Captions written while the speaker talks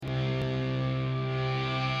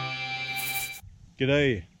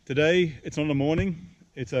G'day. Today it's not a morning,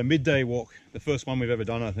 it's a midday walk, the first one we've ever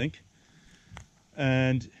done, I think.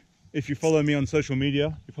 And if you follow me on social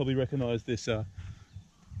media, you probably recognize this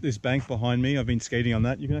this bank behind me. I've been skating on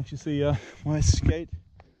that. You can actually see my skate,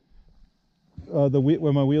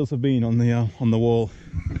 where my wheels have been on the wall.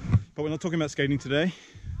 But we're not talking about skating today.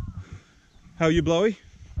 How are you, Blowy?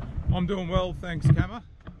 I'm doing well, thanks, Cammer.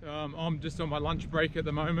 I'm just on my lunch break at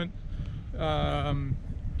the moment.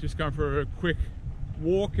 Just going for a quick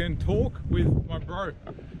walk and talk with my bro.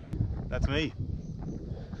 That's me.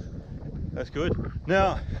 That's good.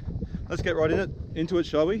 Now, let's get right into it,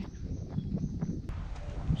 shall we?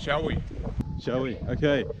 Shall we? Shall we?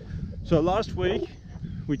 Okay. So last week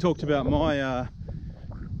we talked about my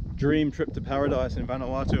dream trip to paradise in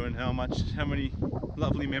Vanuatu and how many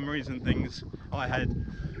lovely memories and things I had.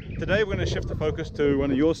 Today we're going to shift the focus to one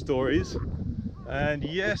of your stories. And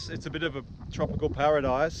yes, it's a bit of a tropical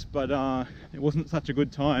paradise, but it wasn't such a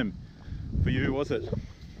good time for you, was it?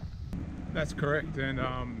 That's correct, and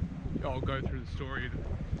I'll go through the story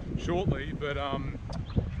shortly, but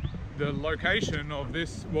the location of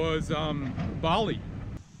this was Bali.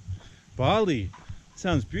 Bali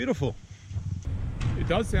sounds beautiful. It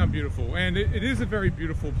does sound beautiful, and it is a very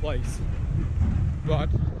beautiful place, but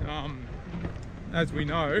as we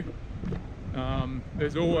know,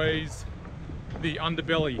 there's always the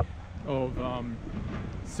underbelly of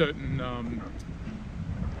certain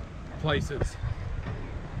places.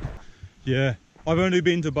 Yeah, I've only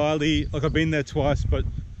been to Bali, like I've been there twice, but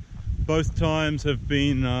both times have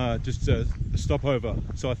been just a stopover.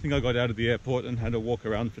 So I think I got out of the airport and had to walk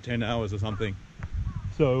around for 10 hours or something.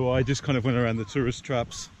 So I just kind of went around the tourist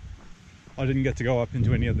traps. I didn't get to go up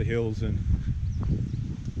into any of the hills and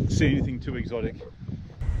see anything too exotic.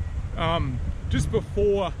 Just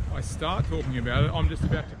before I start talking about it, I'm just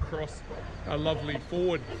about to cross a lovely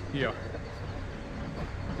ford here.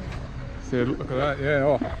 So look at that, yeah.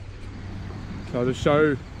 Oh. So I'll just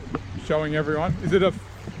showing everyone. Is it a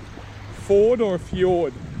ford or a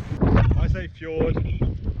fjord? I say fjord.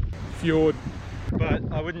 Fjord. But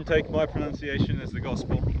I wouldn't take my pronunciation as the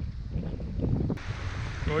gospel.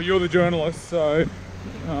 Well, you're the journalist, so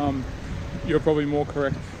you're probably more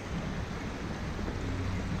correct.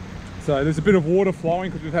 So there's a bit of water flowing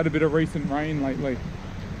because we've had a bit of recent rain lately,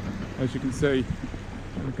 as you can see.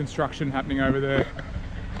 The construction happening over there.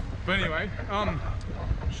 But anyway,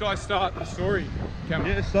 shall I start the story,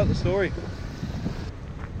 Cameron? Yeah, start the story.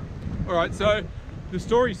 Alright, so the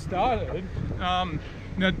story started, now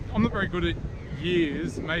I'm not very good at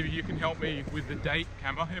years, maybe you can help me with the date,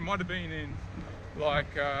 Cameron. It might have been in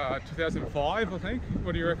like 2005, I think.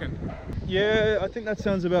 What do you reckon? Yeah, I think that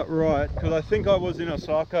sounds about right, because I think I was in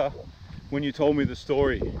Osaka when you told me the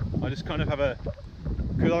story. I just kind of have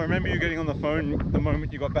because I remember you getting on the phone the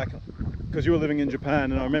moment you got back, because you were living in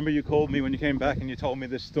Japan, and I remember you called me when you came back and you told me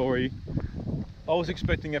this story. I was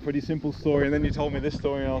expecting a pretty simple story, and then you told me this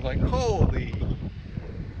story and I was like, holy,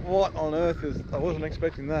 what on earth I wasn't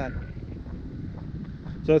expecting that.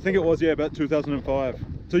 So I think it was, yeah, about 2005.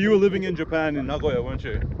 So you were living in Japan in Nagoya, weren't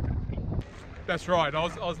you? That's right, I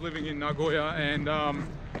was living in Nagoya, and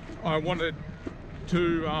I wanted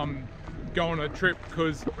to go on a trip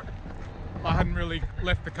because I hadn't really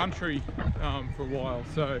left the country for a while.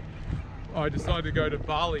 So I decided to go to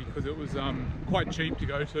Bali because it was quite cheap to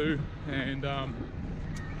go to, and I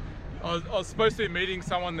was supposed to be meeting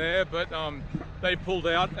someone there, but they pulled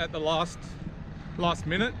out at the last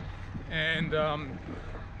minute, and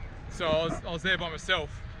so I was there by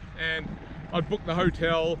myself, and I'd booked the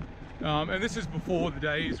hotel, and this is before the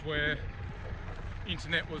days where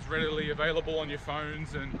internet was readily available on your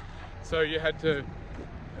phones, and so you had to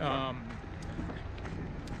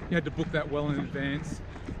book that well in advance.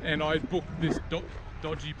 And I booked this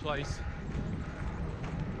dodgy place.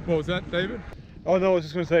 What was that, David? Oh no, I was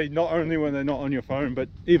just going to say, not only when they're not on your phone, but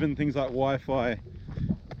even things like Wi-Fi.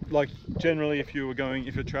 Like generally, if you're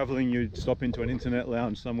traveling, you'd stop into an internet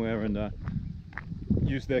lounge somewhere and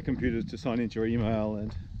use their computers to sign into your email.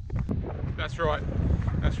 And that's right.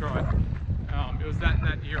 That's right. It was that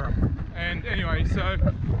era. And anyway, so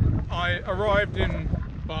I arrived in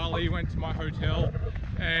Bali, went to my hotel,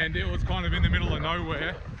 and it was kind of in the middle of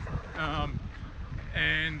nowhere,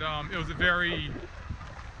 and it was a very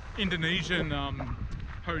Indonesian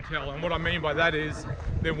hotel, and what I mean by that is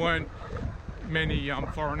there weren't many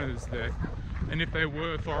foreigners there, and if there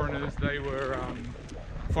were foreigners, they were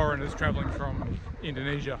foreigners traveling from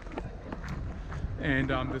Indonesia and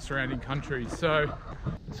the surrounding countries. So,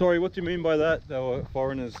 sorry, what do you mean by that? There were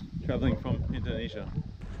foreigners traveling from Indonesia?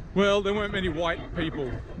 Well, there weren't many white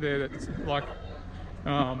people there that's like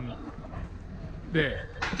there.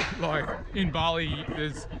 like in Bali,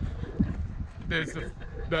 there's the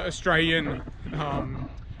Australian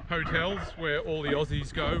hotels where all the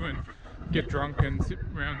Aussies go and get drunk and sit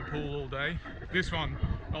around the pool all day. This one,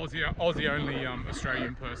 I was the only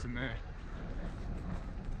Australian person there.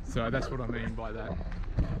 So that's what I mean by that.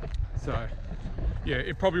 So yeah,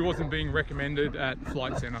 it probably wasn't being recommended at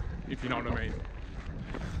Flight Centre, if you know what I mean.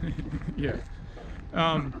 Yeah.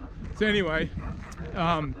 So anyway,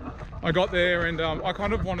 I got there and I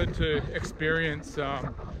kind of wanted to experience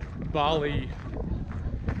Bali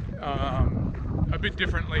a bit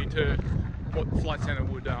differently to what Flight Centre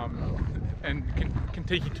would, and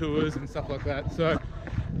Kentucky tours and stuff like that. So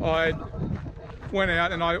I went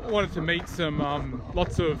out and I wanted to meet some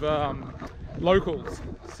lots of locals.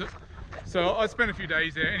 So I spent a few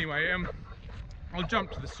days there. Anyway, I'll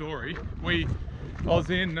jump to the story. I was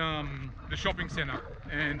in the shopping centre,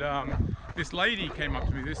 and this lady came up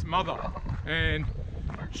to me, this mother, and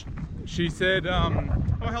she said, "Oh,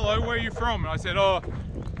 hello, where are you from?" And I said, "Oh,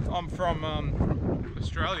 I'm from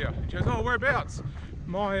Australia." She goes, "Oh, whereabouts?"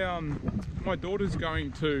 My daughter's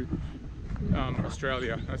going to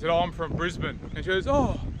Australia. I said, "Oh, I'm from Brisbane." And she goes,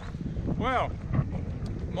 "Oh, wow,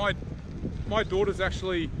 my daughter's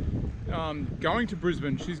actually going to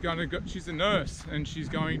Brisbane. She's a nurse, and she's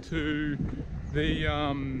going to the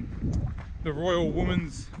Royal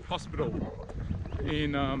Women's Hospital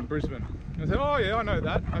in Brisbane." I said, "Oh yeah, I know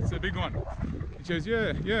that. That's a big one." And she goes,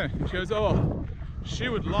 "Yeah." And she goes, "Oh, she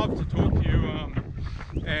would love to talk to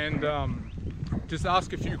you and just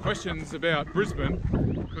ask a few questions about Brisbane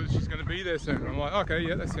because she's going to be there soon." I'm like, "Okay,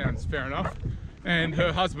 yeah, that sounds fair enough." And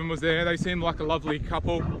her husband was there. They seemed like a lovely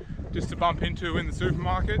couple just to bump into in the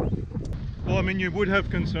supermarket. Well, I mean, you would have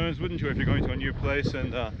concerns, wouldn't you, if you're going to a new place,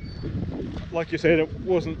 and like you said, it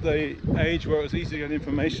wasn't the age where it was easy to get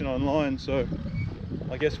information online, so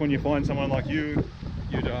I guess when you find someone like you,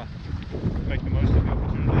 you'd make the most of the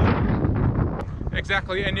opportunity.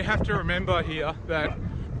 Exactly, and you have to remember here that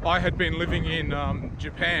I had been living in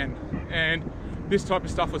Japan, and this type of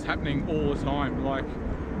stuff was happening all the time. Like,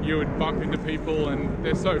 you would bump into people and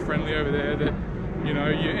they're so friendly over there that, you know,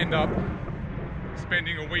 you end up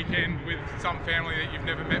spending a weekend with some family that you've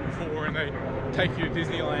never met before and they take you to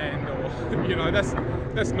Disneyland, or you know,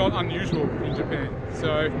 that's not unusual in Japan.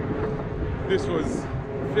 So this was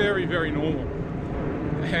very, very normal.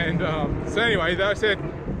 And so anyway, they said,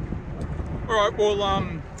 "All right, well,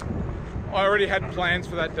 I already had plans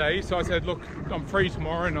for that day." So I said, "Look, I'm free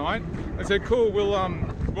tomorrow night." They said, "Cool,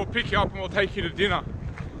 we'll pick you up and we'll take you to dinner."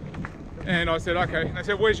 And I said, "Okay." And they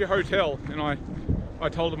said, "Where's your hotel?" And I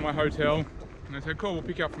told them my hotel. And they said, "Cool, we'll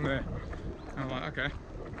pick you up from there." And I'm like, "Okay."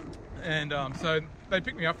 And so they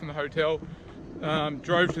picked me up from the hotel,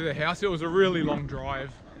 drove to their house. It was a really long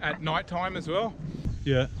drive at night time as well.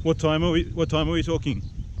 Yeah. What time are we talking?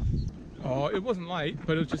 Oh, it wasn't late,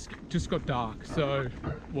 but it just got dark. So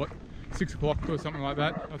what, 6 o'clock or something like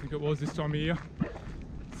that, I think it was this time of year,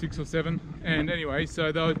 6 or 7. And anyway,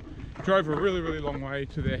 so they drove a really, really long way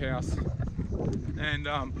to their house. And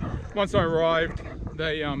once I arrived,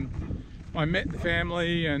 I met the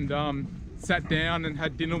family and sat down and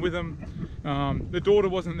had dinner with them. The daughter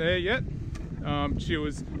wasn't there yet. She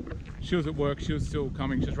was at work. She was still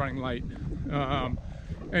coming. She was running late.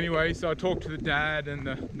 Anyway, so I talked to the dad and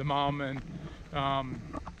the mum and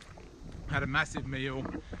had a massive meal.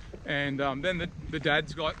 And then the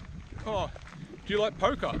dad's like, "Oh, do you like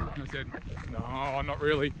poker?" And I said, "No, not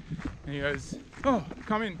really." And he goes, "Oh,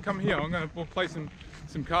 come here. We'll play some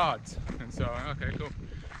cards." And so, okay, cool.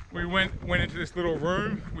 We went into this little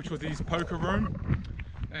room, which was his poker room,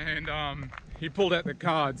 and he pulled out the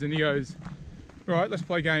cards and he goes, "All right, let's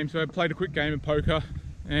play a game." So I played a quick game of poker.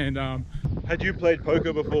 And had you played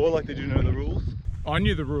poker before? Like, did you know the rules? I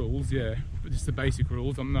knew the rules, yeah, but just the basic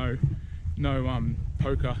rules. I'm no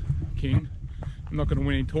poker king. I'm not going to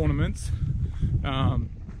win any tournaments.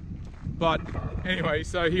 But anyway,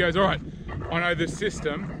 so he goes, "All right, I know this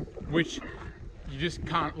system, which you just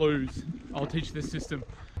can't lose. I'll teach you this system."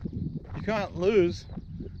 You can't lose?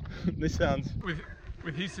 This sounds...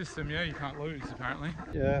 With his system, yeah, you can't lose, apparently.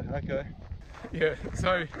 Yeah, okay. Yeah,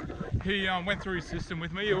 so he went through his system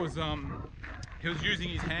with me. It was he was using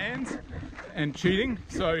his hands and cheating.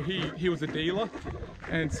 So he was a dealer,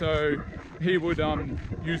 and so he would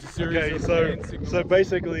use a series of hand signals. So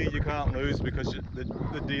basically you can't lose because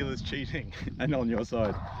the dealer's cheating and on your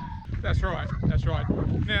side. That's right, that's right.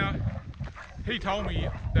 Now, he told me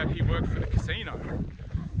that he worked for the casino.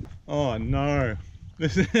 Oh no.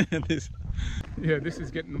 This is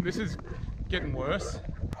getting worse.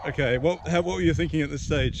 Okay, what were you thinking at this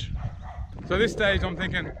stage? So at this stage I'm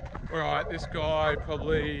thinking, all right, this guy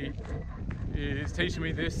probably, is teaching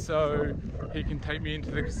me this so he can take me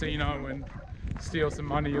into the casino and steal some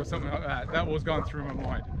money or something like that. That was going through my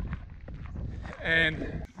mind.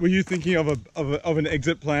 And were you thinking of an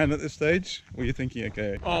exit plan at this stage? Were you thinking,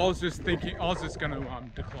 okay? I was just going to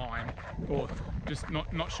decline, or just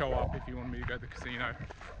not show up if he wanted me to go to the casino.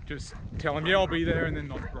 Just tell him, yeah, I'll be there, and then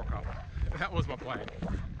not rock up. That was my plan.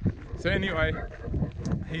 So anyway,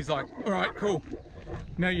 he's like, all right, cool.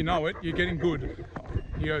 Now you know it, you're getting good.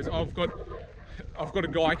 He goes, I've got a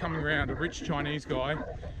guy coming around, a rich Chinese guy,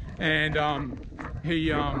 and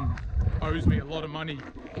he owes me a lot of money,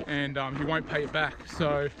 and he won't pay it back.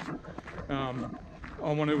 So I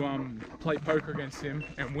want to play poker against him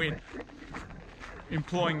and win,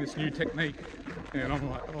 employing this new technique. And I'm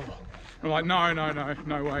like,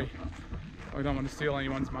 no way. I don't want to steal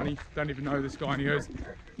anyone's money. Don't even know this guy. And he goes,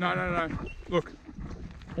 no. Look,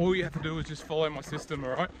 all you have to do is just follow my system,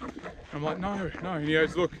 all right? I'm like, no. And he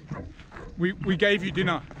goes, look, we gave you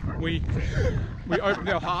dinner. We opened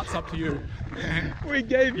our hearts up to you. And we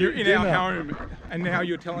gave you in dinner. Our home, and now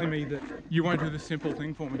you're telling me that you won't do this simple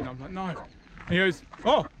thing for me. And I'm like, no. And he goes,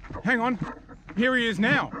 oh, hang on. Here he is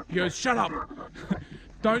now. He goes, shut up.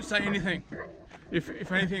 Don't say anything.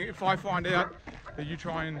 If anything, if I find out that you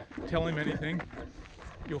try and tell him anything,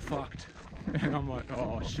 you're fucked. And I'm like,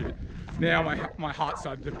 oh shit. Now my heart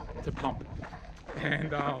started to pump.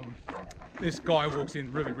 And this guy walks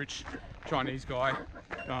in, really rich Chinese guy,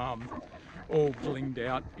 all blinged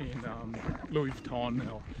out in Louis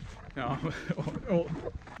Vuitton.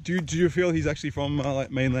 Do you feel he's actually from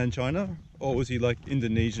like mainland China, or was he like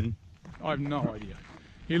Indonesian? I have no idea.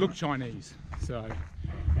 He looked Chinese, so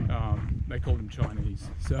they called him Chinese.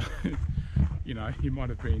 So you know, he might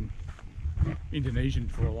have been Indonesian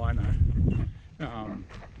for all I know.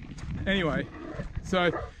 Anyway,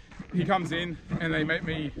 so he comes in and they make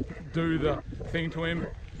me do the thing to him.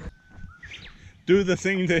 Do the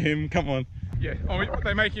thing to him, come on. Yeah,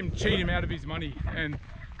 they make him cheat him out of his money, and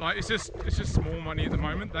like it's just small money at the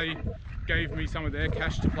moment. They gave me some of their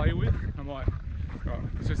cash to play with. I'm like, right,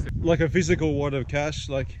 it's just like a physical wad of cash,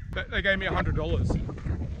 like they gave me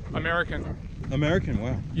 $100, American. American,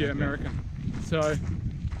 wow. Yeah, American. So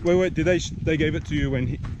wait, did they gave it to you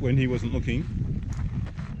when he wasn't looking?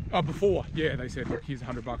 Before, yeah, they said, look, here's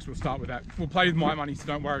 $100. We'll start with that. We'll play with my money, so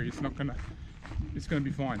don't worry. It's gonna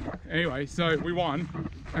be fine. Anyway, so we won,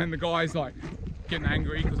 and the guy's like getting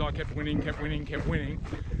angry because I kept winning,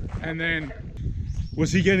 and then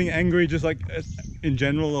was he getting angry just like in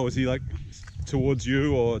general, or was he like towards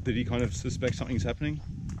you, or did he kind of suspect something's happening?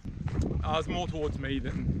 It was more towards me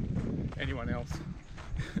than anyone else.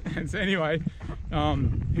 And so anyway,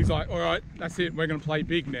 he's like, all right, that's it, we're gonna play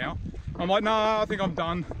big now. I'm like, no, I think I'm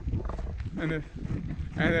done. And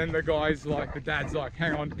then the guy's like, the dad's like,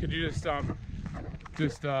 hang on, could you just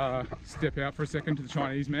step out for a second to the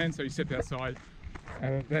Chinese man? So he stepped outside,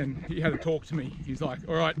 and then he had to talk to me. He's like,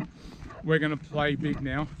 all right, we're gonna play big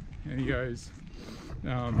now. And he goes,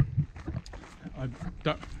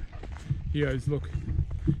 he goes, look,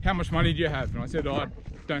 how much money do you have? And I said, oh, I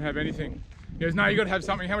don't have anything. He goes, no, you got to have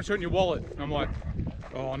something. How much you got in your wallet? And I'm like,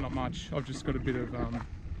 oh, not much. I've just got a bit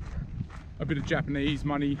of Japanese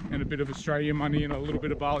money and a bit of Australian money and a little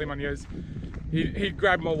bit of Bali money. He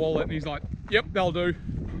grabbed my wallet and he's like, yep, that'll do.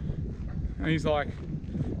 And he's like,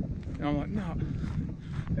 and I'm like, no.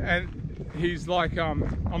 And he's like,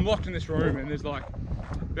 I'm locked in this room, and there's like,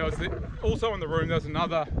 also in the room there was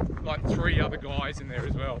another, like 3 other guys in there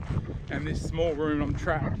as well. And this small room, I'm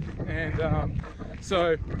trapped. And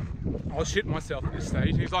so I was shitting myself at this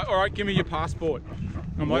stage. He's like, all right, give me your passport.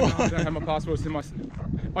 I'm like, no, I don't have my passport. It's in my...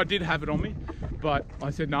 I did have it on me, but I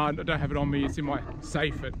said, no, I don't have it on me. It's in my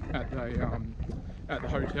safe at the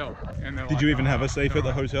hotel. And did you even have a safe at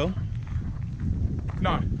the hotel?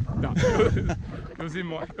 No. It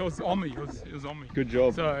was on me. It was on me. Good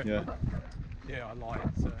job. So yeah, I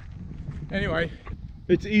lied. So anyway,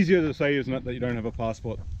 it's easier to say, isn't it, that you don't have a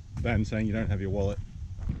passport than saying you don't have your wallet.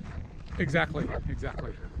 Exactly.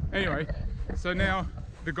 Anyway, so now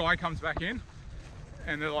the guy comes back in,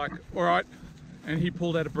 and they're like, all right, and he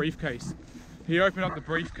pulled out a briefcase. He opened up the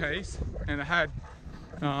briefcase, and it had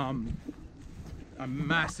a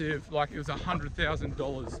massive, like it was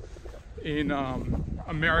 $100,000 in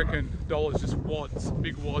American dollars, just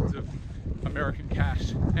big wads of American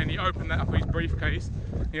cash. And he opened that up his briefcase.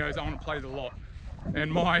 He goes, I want to play the lot.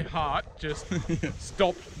 And my heart just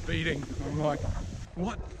stopped beating. I'm like,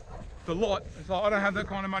 what? The lot? It's like, I don't have that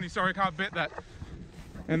kind of money, sorry, I can't bet that.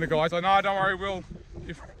 And the guy's like, no, don't worry,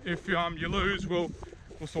 if you lose, we'll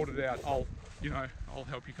sort it out. I'll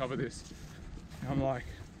help you cover this. And I'm like,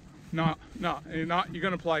 no, you're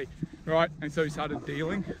gonna play. right? And so he started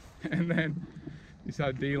dealing, and then he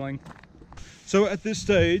started dealing. So at this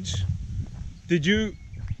stage, did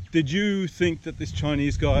you think that this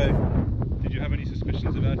Chinese guy, did you have any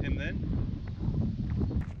suspicions about him then?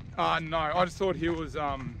 No, I just thought he was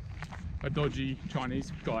a dodgy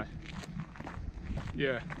Chinese guy.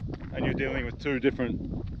 Yeah. And you're dealing with two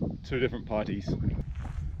different parties.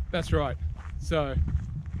 That's right. So,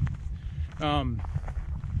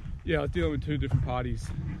 yeah, I was dealing with two different parties,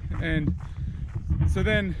 and so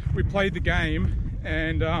then we played the game,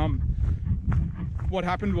 and what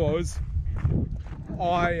happened was,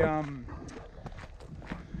 what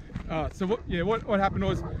happened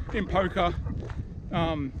was, in poker,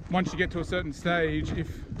 once you get to a certain stage, if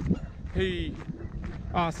he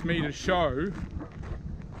asks me to show,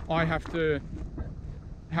 I have to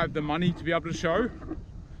have the money to be able to show.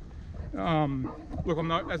 Look, I'm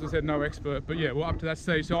not, as I said, no expert, but yeah, we're up to that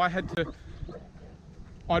stage. So I had to,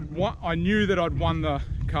 I knew that I'd won the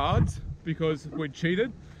cards because we'd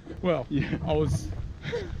cheated. Well, yeah. I was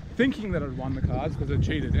thinking that I'd won the cards because I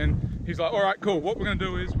cheated. And he's like, all right, cool. What we're going to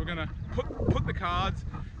do is we're going to put the cards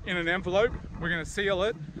in an envelope. We're going to seal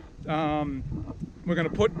it. We're going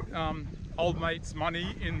to put old mate's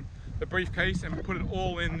money in the briefcase and put it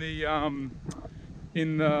all in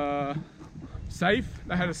the safe.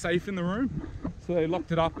 They had a safe in the room, so they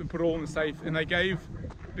locked it up and put it all in the safe, and they gave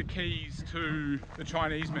the keys to the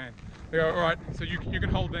Chinese man. They go, all right, so you can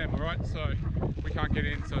hold them, all right, so we can't get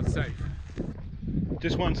in, so it's safe.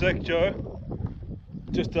 Just one sec, Joe.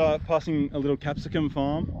 Just passing a little capsicum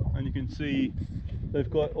farm, and you can see they've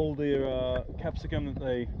got all their capsicum that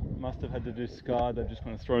they must have had to discard. They've just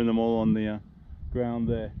kind of thrown them all on the ground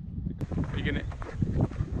there. Are you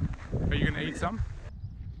gonna eat some?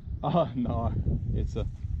 Oh no, it's a.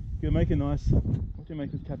 You make a nice. What do you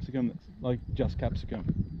make with capsicum that's like just capsicum?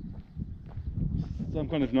 Some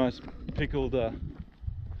kind of nice pickled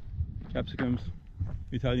capsicums,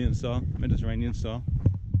 Italian style, Mediterranean style.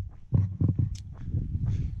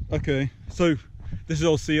 Okay, so this is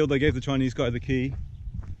all sealed. They gave the Chinese guy the key.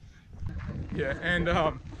 Yeah, and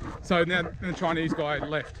so now the Chinese guy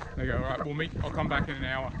left. They go, all right, we'll meet. I'll come back in an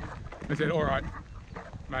hour. They said, all right,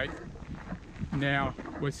 mate. Now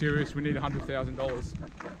we're serious. We need $100,000.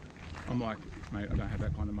 I'm like, mate, I don't have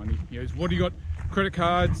that kind of money. He goes, what do you got? Credit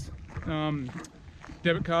cards,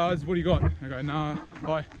 debit cards. What do you got? I go, nah,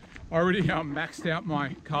 I already maxed out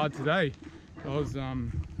my card today. I was,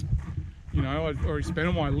 you know, I'd already spent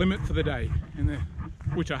all my limit for the day,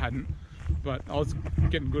 which I hadn't, but I was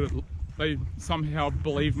getting good at. They somehow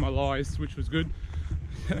believed my lies, which was good.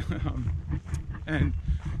 And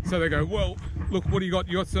so they go, well, look, what do you got?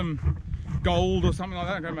 You got some gold or something like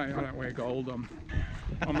that? I go, mate, I don't wear gold. I'm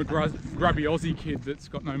a grubby Aussie kid that's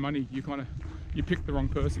got no money. You picked the wrong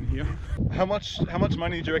person here. How much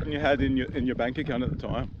money do you reckon you had in your bank account at the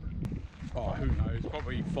time? Oh, who knows?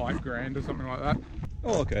 Probably $5,000 or something like that.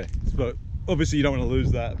 Oh, okay. So obviously you don't want to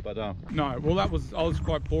lose that, but no. Well, I was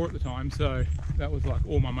quite poor at the time, so that was like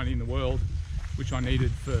all my money in the world, which I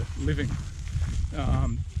needed for living.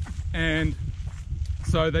 And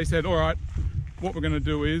so they said, all right, what we're going to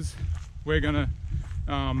do is we're going to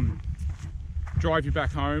drive you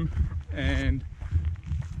back home. And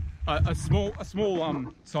a small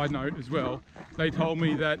side note as well, they told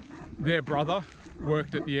me that their brother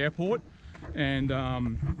worked at the airport, and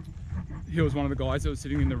he was one of the guys that was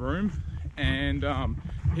sitting in the room, and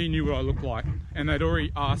he knew what I looked like, and they'd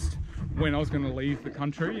already asked when I was going to leave the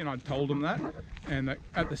country, and I told them that. And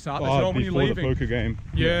at the start, they said, "Oh, when you're leaving?" The poker game.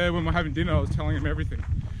 Yeah, when we're having dinner, I was telling them everything.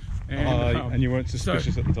 And you weren't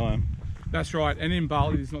suspicious at the time. That's right. And in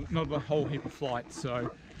Bali, there's not a whole heap of flights,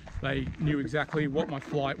 so they knew exactly what my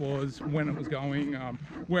flight was, when it was going,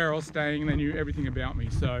 where I was staying. They knew everything about me.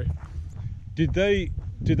 So, did they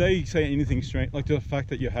say anything strange, like the fact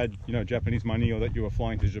that you had, you know, Japanese money, or that you were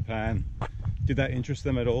flying to Japan? Did that interest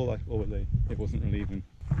them at all? Like, or were they? It wasn't really even.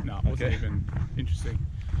 No, it wasn't even interesting.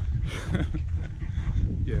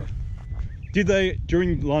 Yeah. Did they,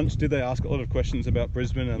 during lunch, did they ask a lot of questions about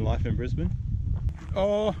Brisbane and life in Brisbane?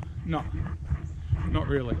 Oh, no, not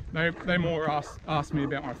really. They more asked me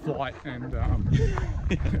about my flight and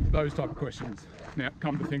those type of questions. Now,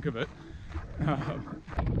 come to think of it.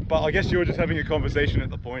 But I guess you were just having a conversation at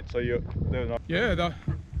the point, so there was no... Yeah,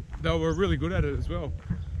 they were really good at it as well.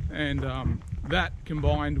 And that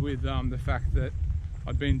combined with the fact that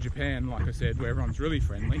I'd been in Japan, like I said, where everyone's really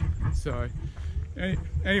friendly. So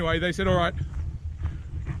anyway, they said, all right,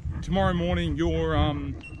 tomorrow morning your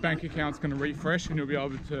bank account's going to refresh and you'll be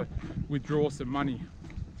able to withdraw some money.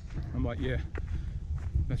 I'm like, yeah,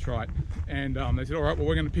 that's right. And they said, all right, well,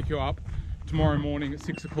 we're going to pick you up tomorrow morning at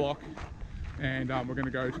 6 o'clock, and we're going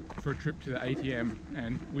to go for a trip to the ATM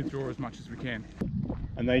and withdraw as much as we can.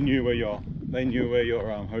 And they knew where your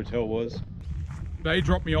hotel was? They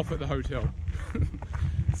dropped me off at the hotel.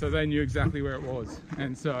 So they knew exactly where it was.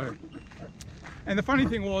 And the funny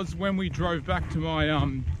thing was, when we drove back to my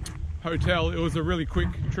hotel, it was a really quick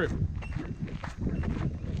trip.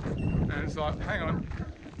 And it's like, hang on,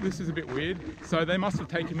 this is a bit weird. So they must have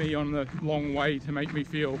taken me on the long way to make me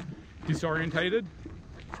feel disorientated,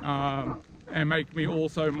 and make me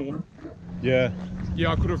also more... Yeah,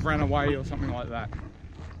 I could have ran away or something like that.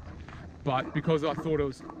 But because I thought it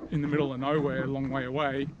was in the middle of nowhere, a long way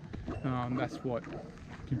away, that's what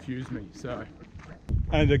confused me. So.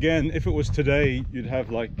 And again, if it was today, you'd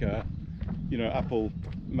have like, you know, Apple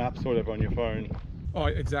Maps or whatever on your phone. Oh,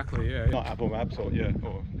 exactly, yeah. Not Apple Maps or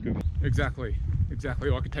Google. Exactly.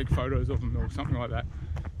 Or I could take photos of them or something like that.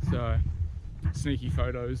 So, sneaky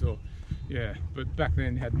photos or, yeah. But back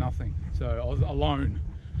then had nothing. So I was alone.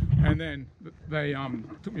 And then they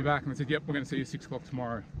took me back and they said, yep, we're going to see you 6 o'clock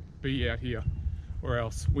tomorrow. Be out here, or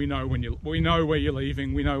else we know where you're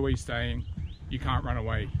leaving, we know where you're staying, you can't run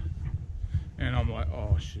away. And I'm like,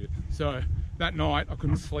 oh shit. So that night I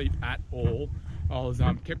couldn't sleep at all. I was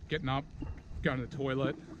kept getting up, going to the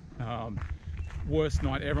toilet. Worst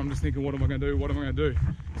night ever. I'm just thinking, what am I going to do?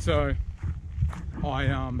 So I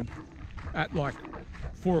at like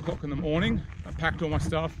 4 o'clock in the morning, I packed all my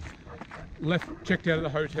stuff, checked out of the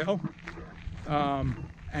hotel,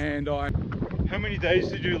 and How many days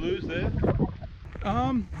did you lose there?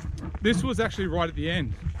 This was actually right at the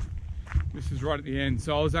end.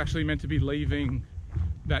 So I was actually meant to be leaving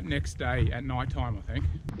that next day at night time, I think.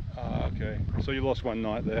 Okay. So you lost one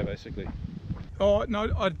night there, basically. Oh, no,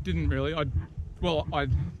 I didn't really. I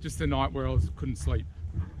just the night where I couldn't sleep.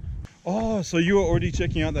 Oh, so you were already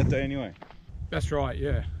checking out that day anyway? That's right,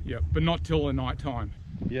 yeah. But not till the night time.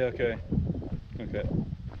 Yeah, okay.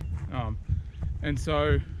 And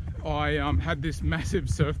so I had this massive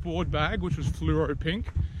surfboard bag, which was fluoro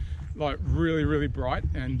pink, like really, really bright,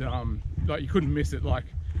 and like you couldn't miss it, like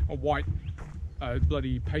a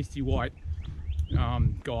bloody pasty white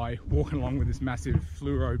guy walking along with this massive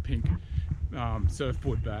fluoro pink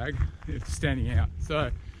surfboard bag. It's standing out. So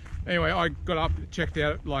anyway, I got up, checked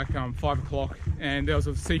out at like 5 o'clock, and there was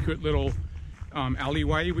a secret little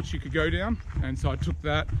alleyway which you could go down, and so I took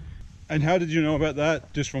that. And how did you know about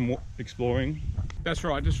that? Just from exploring? That's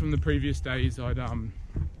right, just from the previous days I'd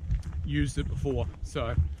used it before.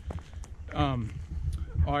 So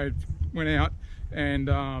I went out, and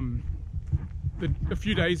a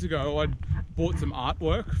few days ago I'd bought some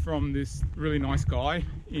artwork from this really nice guy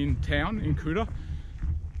in town in Kuta,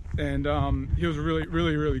 and he was a really,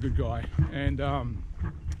 really, really good guy. And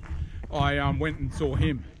I went and saw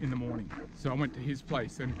him in the morning. So I went to his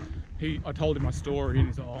place, and I told him my story, and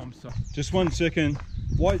he's like, oh, I'm sorry. Just 1 second.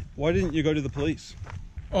 Why didn't you go to the police?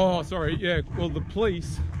 Oh, sorry. Yeah. Well, the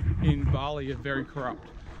police in Bali are very corrupt,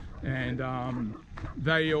 and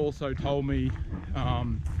they also told me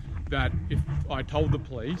that if I told the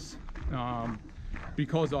police,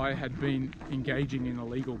 because I had been engaging in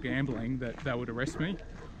illegal gambling, that they would arrest me.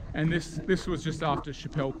 And this was just after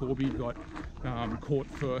Chappelle Corby got caught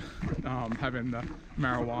for having the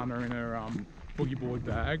marijuana in her boogie board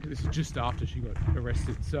bag. This is just after she got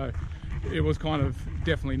arrested. So it was kind of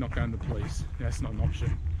definitely not going to the police. That's not an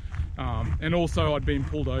option. And also I'd been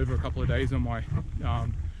pulled over a couple of days on my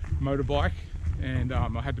motorbike, and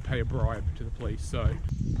I had to pay a bribe to the police. So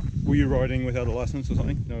were you riding without a license or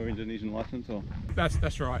something? No Indonesian license? Or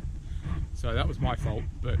that's right. So that was my fault,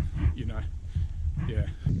 but you know. Yeah.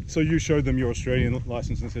 So you showed them your Australian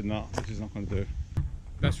license and said, no, this is not going to do.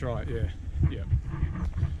 That's right, yeah.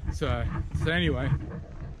 So anyway,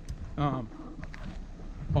 I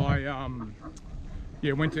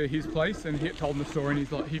went to his place, and he told him the story, and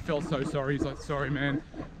he's like, he felt so sorry. He's like, sorry man,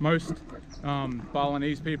 most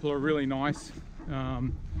Balinese people are really nice.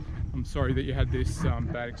 I'm sorry that you had this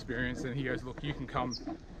bad experience. And he goes, look, you can come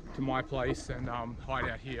to my place and hide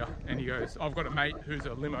out here. And he goes, I've got a mate who's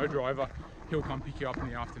a limo driver. He'll come pick you up in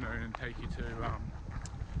the afternoon and take you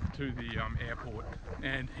to the airport.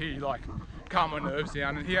 And he like calmed my nerves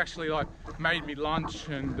down, and he actually like made me lunch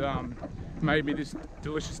and made me this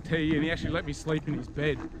delicious tea, and he actually let me sleep in his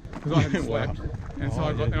bed because I hadn't slept. Wow. And so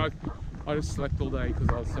I just slept all day because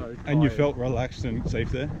I was so tired. And you felt relaxed and safe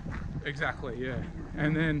there? Exactly, yeah.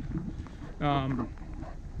 And then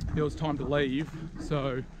it was time to leave,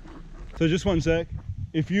 so just 1 sec.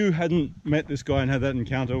 If you hadn't met this guy and had that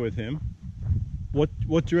encounter with him, what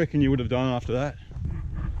do you reckon you would have done after that?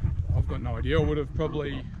 I've got no idea. I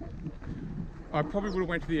probably would have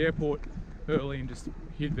went to the airport early and just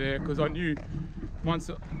hid there, because I knew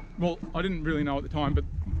well, I didn't really know at the time, but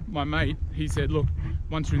my mate, he said, look,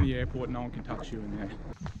 once you're in the airport, no one can touch you in there.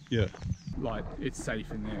 Yeah. Like, it's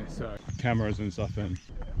safe in there, so. Cameras and stuff and.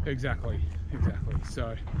 Exactly.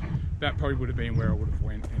 So that probably would have been where I would have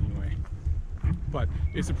went anyway. But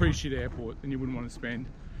it's a pretty shit airport, and you wouldn't want to spend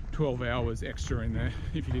 12 hours extra in there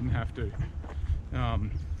if you didn't have to.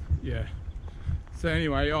 Yeah. So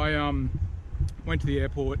anyway, I went to the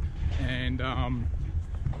airport and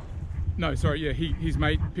his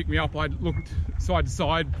mate picked me up. I looked side to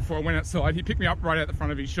side before I went outside. He picked me up right out the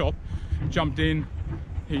front of his shop, jumped in,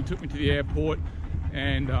 he took me to the airport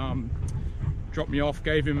and dropped me off,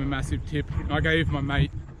 gave him a massive tip. I gave my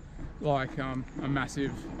mate like a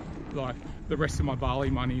massive, like the rest of my Bali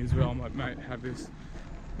money as well. I'm like, mate, have this.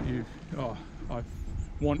 I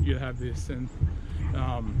want you to have this. And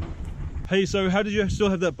hey, so how did you still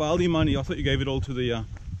have that Bali money? I thought you gave it all to the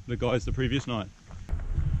guys the previous night.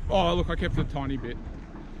 Oh, look, I kept a tiny bit.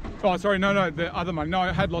 Oh, sorry, no, the other money. No,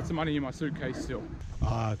 I had lots of money in my suitcase still.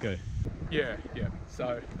 Ah, okay. Yeah.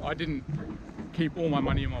 So I didn't keep all my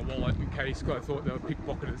money in my wallet in case, because I thought there were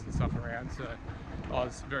pickpocketers and stuff around. So I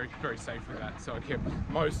was very, very safe with that. So I kept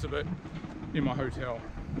most of it in my hotel.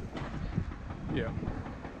 Yeah,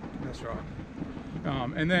 that's right.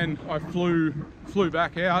 And then I flew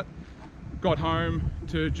back out, got home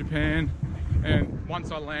to Japan, and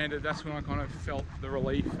once I landed, that's when I kind of felt the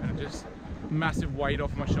relief and just massive weight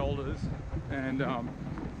off my shoulders. And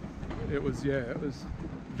it was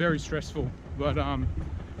very stressful, but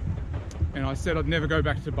and I said I'd never go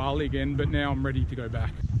back to Bali again, but now I'm ready to go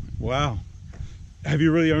back. Wow. Have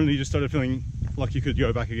you really only just started feeling like you could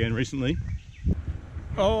go back again recently?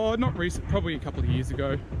 Oh, not recent, probably a couple of years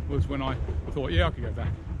ago was when I thought, yeah, I could go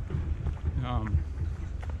back.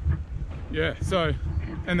 Yeah, so,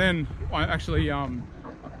 and then I actually, I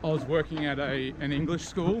was working at an English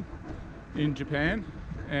school in Japan,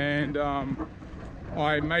 and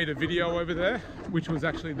I made a video over there, which was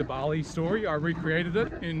actually the Bali story. I recreated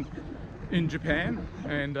it in Japan,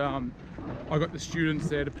 and I got the students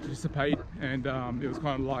there to participate, and it was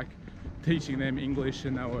kind of like teaching them English,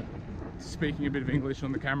 and they were speaking a bit of English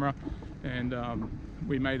on the camera, and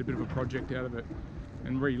we made a bit of a project out of it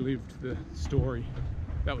and relived the story.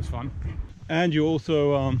 That was fun. And you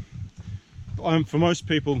also, for most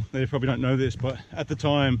people, they probably don't know this, but at the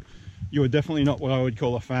time you were definitely not what I would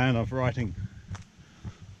call a fan of writing,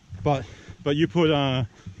 but you put a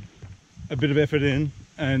bit of effort in,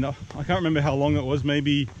 and I can't remember how long it was,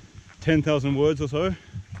 maybe 10,000 words or so.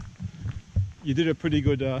 You did a pretty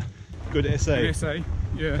good essay. An essay,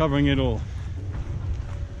 yeah, covering it all.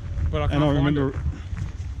 But I can't find it.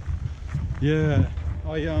 Yeah,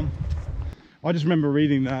 I just remember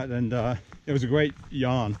reading that, and it was a great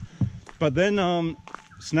yarn. But then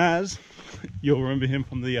Snaz, you'll remember him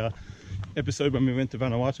from the episode when we went to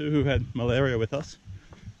Vanuatu, who had malaria with us.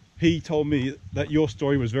 He told me that your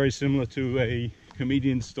story was very similar to a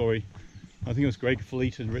comedian's story. I think it was Greg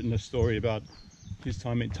Fleet had written a story about his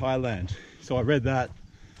time in Thailand. So I read that,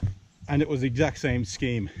 and it was the exact same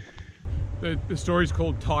scheme. The story's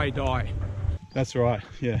called Tie-Dye. That's right,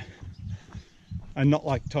 yeah. And not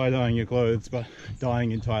like tie-dyeing your clothes, but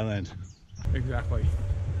dyeing in Thailand. Exactly.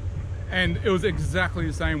 And it was exactly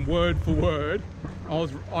the same word for word.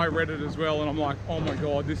 I read it as well, and I'm like, oh my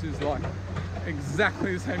god, this is like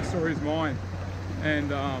exactly the same story as mine. And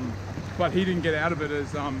but he didn't get out of it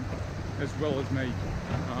as well as me.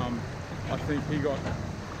 I think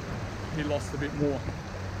he lost a bit more.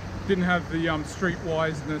 Didn't have the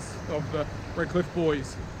streetwiseness of the Red Cliff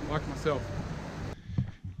boys like myself.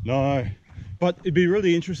 No, but it'd be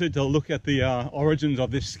really interesting to look at the origins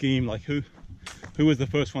of this scheme, like who was the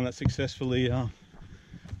first one that successfully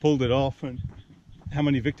pulled it off, and how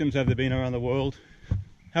many victims have there been around the world?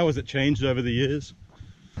 How has it changed over the years?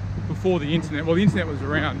 Before the internet, well, the internet was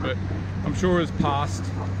around, but I'm sure it was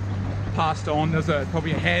passed on. There's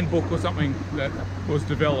probably a handbook or something that was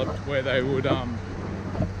developed where they would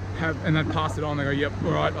and then pass it on. They go, yep,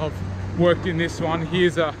 all right, I've worked in this one.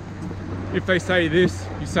 Here's if they say this,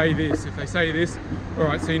 you say this. If they say this, all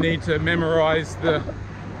right, so you need to memorize the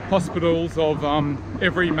hospitals of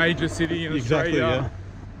every major city in Australia,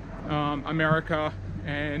 yeah. America,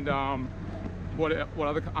 and what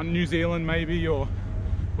other, New Zealand maybe, or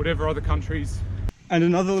whatever other countries. And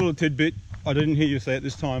another little tidbit, I didn't hear you say it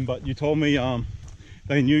this time, but you told me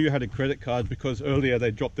they knew you had a credit card because earlier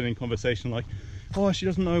they dropped it in conversation like, oh, she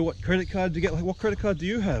doesn't know what credit card to get. Like, what credit card do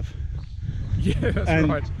you have? Yeah, that's and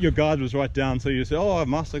right. Your guard was right down, so you said, oh, I have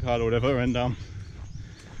MasterCard or whatever, and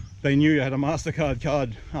they knew you had a MasterCard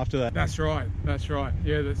card after that. That's right, that's right.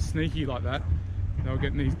 Yeah, that's sneaky like that. They were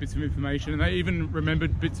getting these bits of information, and they even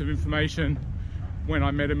remembered bits of information when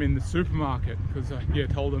I met him in the supermarket, because I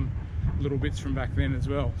told him little bits from back then as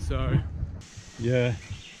well. So yeah,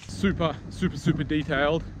 super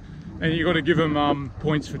detailed, and you got to give him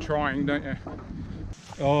points for trying, don't you?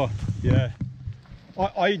 Oh yeah,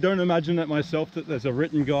 I don't imagine that myself, that there's a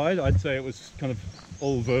written guide. I'd say it was kind of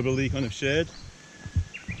all verbally kind of shared.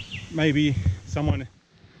 Maybe someone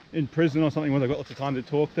in prison or something, when they've got lots of time to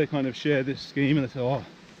talk, they kind of share this scheme and they say, oh.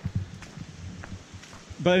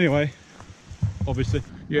 But anyway, obviously.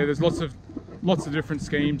 Yeah, there's lots of different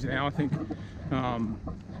schemes now, I think,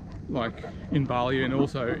 like in Bali and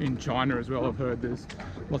also in China as well. I've heard there's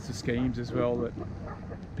lots of schemes as well that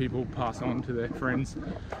people pass on to their friends.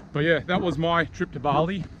 But yeah, that was my trip to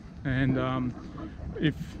Bali, and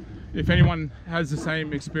if anyone has the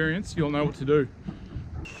same experience, you'll know what to do.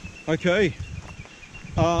 Okay,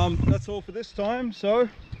 that's all for this time, so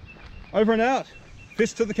over and out.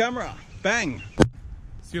 Fist to the camera, bang.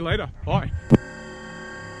 See you later, bye.